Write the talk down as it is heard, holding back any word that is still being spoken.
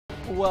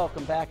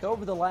Welcome back.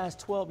 Over the last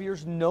 12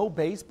 years, no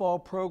baseball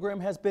program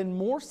has been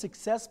more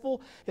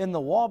successful in the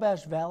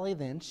Wabash Valley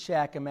than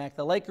Shakamak.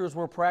 The Lakers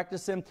were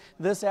practicing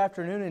this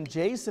afternoon in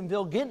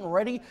Jasonville, getting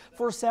ready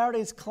for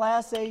Saturday's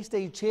Class A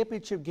state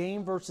championship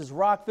game versus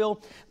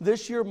Rockville.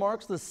 This year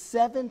marks the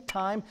 7th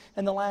time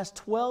in the last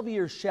 12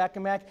 years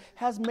Shakamak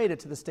has made it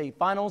to the state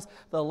finals.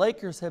 The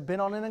Lakers have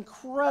been on an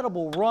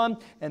incredible run,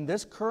 and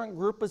this current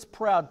group is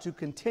proud to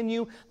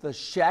continue the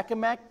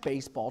Shakamak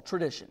baseball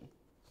tradition.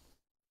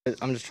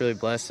 I'm just really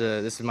blessed.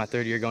 This is my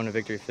 3rd year going to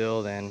Victory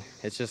Field, and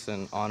it's just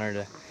an honor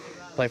to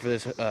play for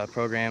this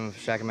program of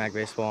Shakamak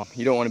Baseball.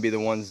 You don't want to be the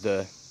ones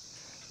to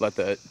let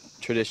the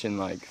tradition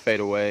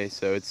fade away,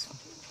 so it's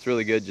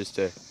really good just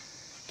to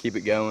keep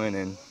it going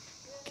and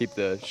keep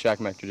the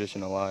Shakamak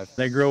tradition alive.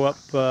 They grow up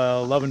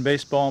loving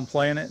baseball and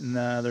playing it, and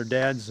their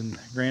dads and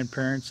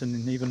grandparents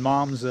and even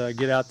moms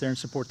get out there and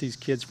support these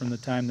kids from the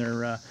time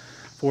they're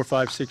 4,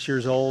 5, 6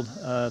 years old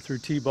through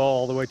T-ball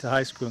all the way to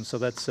high school, and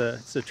so it's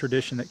a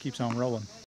tradition that keeps on rolling.